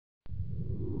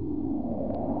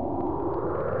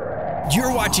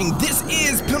You're watching This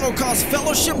Is Pentecost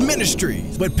Fellowship Ministry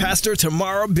with Pastor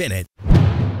Tamara Bennett.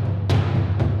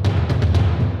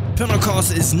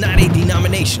 Pentecost is not a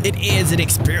denomination, it is an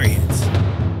experience.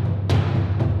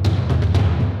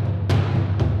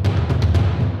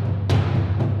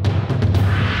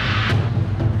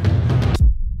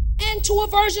 And to a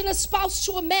virgin espoused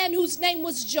to a man whose name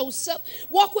was Joseph.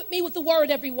 Walk with me with the word,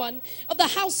 everyone, of the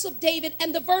house of David,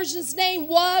 and the virgin's name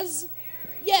was...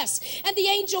 Yes, and the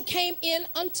angel came in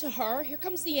unto her. Here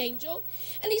comes the angel.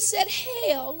 And he said,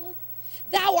 Hail,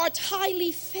 thou art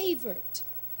highly favored,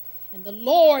 and the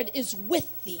Lord is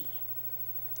with thee.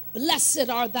 Blessed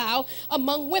art thou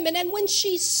among women. And when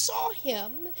she saw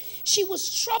him, she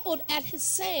was troubled at his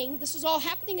saying. This was all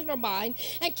happening in her mind,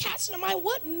 and cast in her mind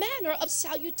what manner of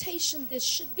salutation this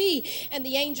should be. And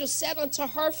the angel said unto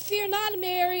her, Fear not,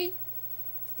 Mary,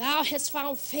 for thou hast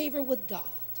found favor with God.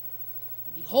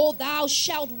 Behold, thou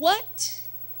shalt what?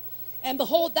 And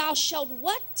behold, thou shalt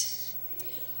what?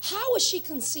 How is she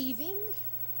conceiving?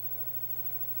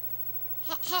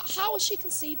 How is she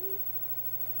conceiving?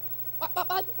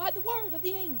 By the word of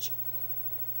the angel.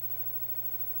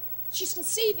 She's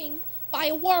conceiving by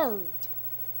a word.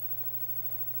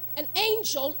 An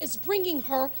angel is bringing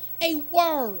her a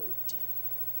word.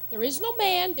 There is no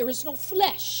man, there is no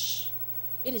flesh.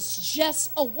 It is just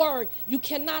a word. You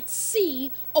cannot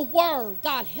see a word.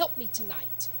 God, help me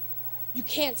tonight. You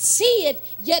can't see it,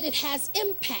 yet it has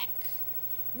impact.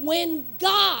 When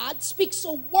God speaks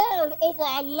a word over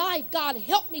our life, God,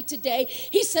 help me today.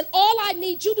 He said, all I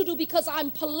need you to do, because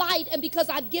I'm polite and because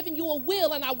I've given you a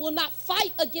will and I will not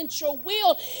fight against your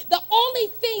will, the only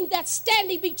thing that's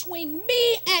standing between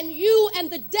me and you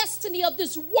and the destiny of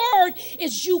this word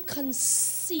is you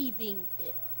conceiving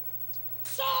it.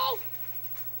 So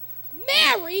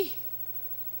Mary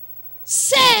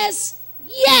says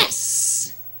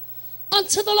yes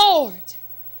unto the Lord,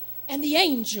 and the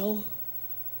angel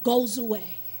goes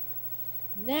away.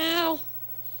 Now,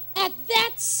 at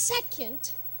that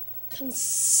second,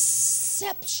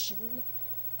 conception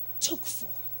took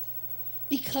forth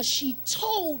because she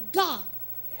told God.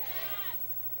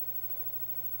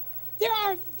 There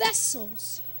are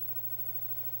vessels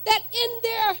that in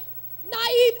their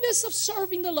naiveness of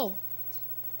serving the Lord,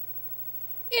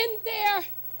 in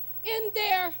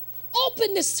their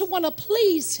openness to want to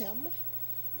please him,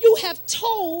 you have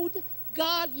told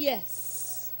God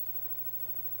yes.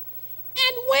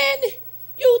 And when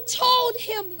you told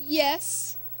him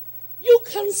yes, you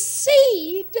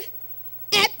conceived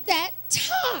at that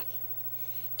time.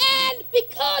 And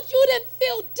because you didn't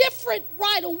feel different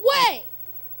right away,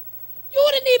 you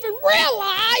didn't even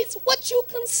realize what you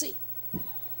conceived.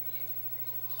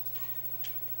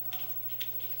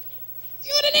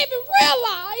 You didn't even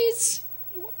realize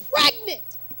you were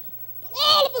pregnant. But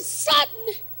all of a sudden,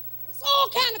 there's all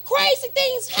kind of crazy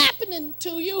things happening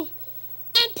to you.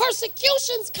 And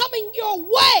persecution's coming your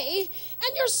way.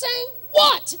 And you're saying,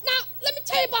 what? Now, let me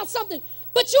tell you about something.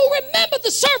 But you remember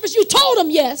the service. You told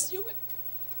them yes.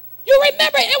 You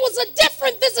remember it was a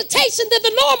different visitation than the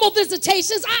normal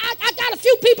visitations. I got a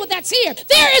few people that's here.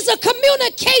 There is a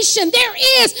communication. There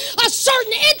is a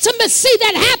certain intimacy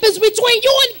that happens between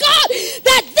you and God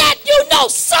that you know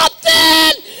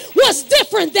something was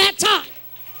different that time.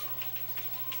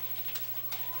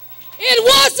 It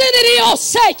wasn't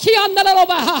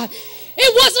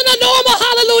It wasn't a normal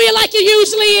hallelujah like it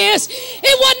usually is.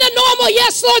 It wasn't a normal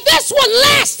yes, Lord. This one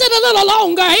lasted a little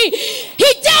longer.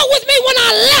 He dealt with me when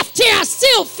I left here. I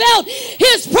still felt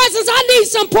his presence. I need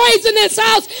some praise in this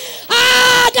house.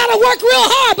 I got to work real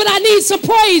hard, but I need some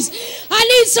praise. I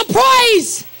need some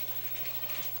praise.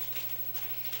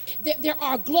 There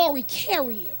are glory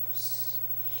carriers.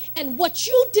 And what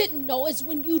you didn't know is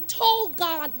when you told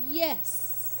God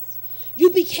yes,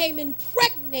 you became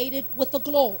impregnated with the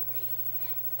glory.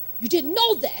 You didn't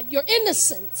know that. Your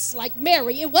innocence, like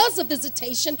Mary, it was a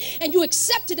visitation and you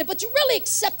accepted it, but you really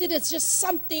accepted it as just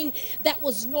something that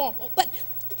was normal. But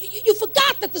you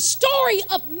forgot that the story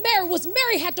of Mary was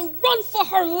Mary had to run for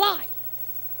her life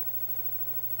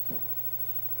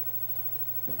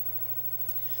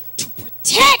to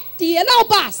protect the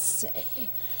Elisabeth,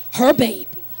 her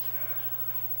baby.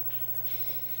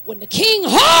 When the king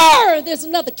heard there's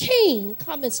another king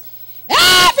coming,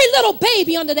 every little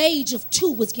baby under the age of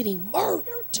 2 was getting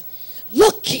murdered,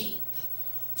 looking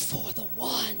for the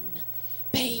one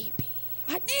baby.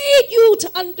 I need you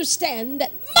to understand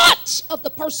that much of the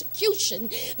persecution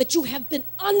that you have been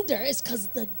under is because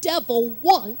the devil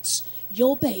wants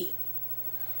your baby.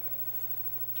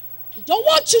 He don't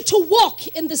want you to walk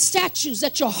in the statutes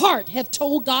that your heart have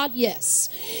told God yes.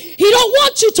 He don't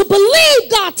want you to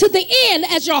believe God to the end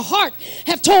as your heart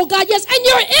have told God yes. And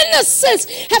your innocence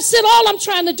have said, all I'm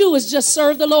trying to do is just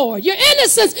serve the Lord. Your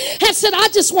innocence have said, I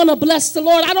just want to bless the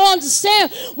Lord. I don't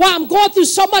understand why I'm going through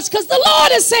so much, because the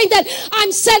Lord is saying that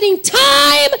I'm setting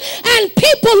time and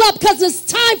people up because it's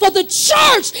time for the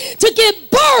church to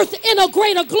give birth in a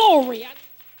greater glory.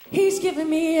 He's given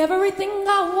me everything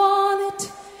I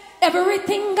wanted.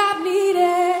 Everything I've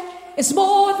needed is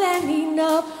more than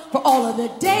enough for all of the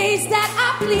days that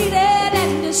I pleaded,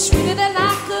 and it's sweeter than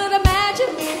I could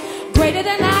imagine, greater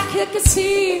than I could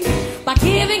conceive. By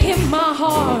giving him my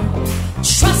heart,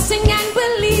 trusting and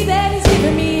believing, he's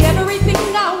given me everything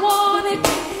I wanted,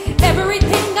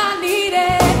 everything I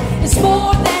needed is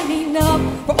more than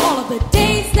enough for all of the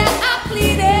days that I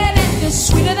pleaded, and it's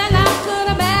sweeter than I could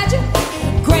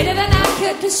imagine, greater than I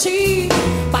could conceive.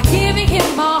 By giving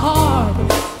him my heart,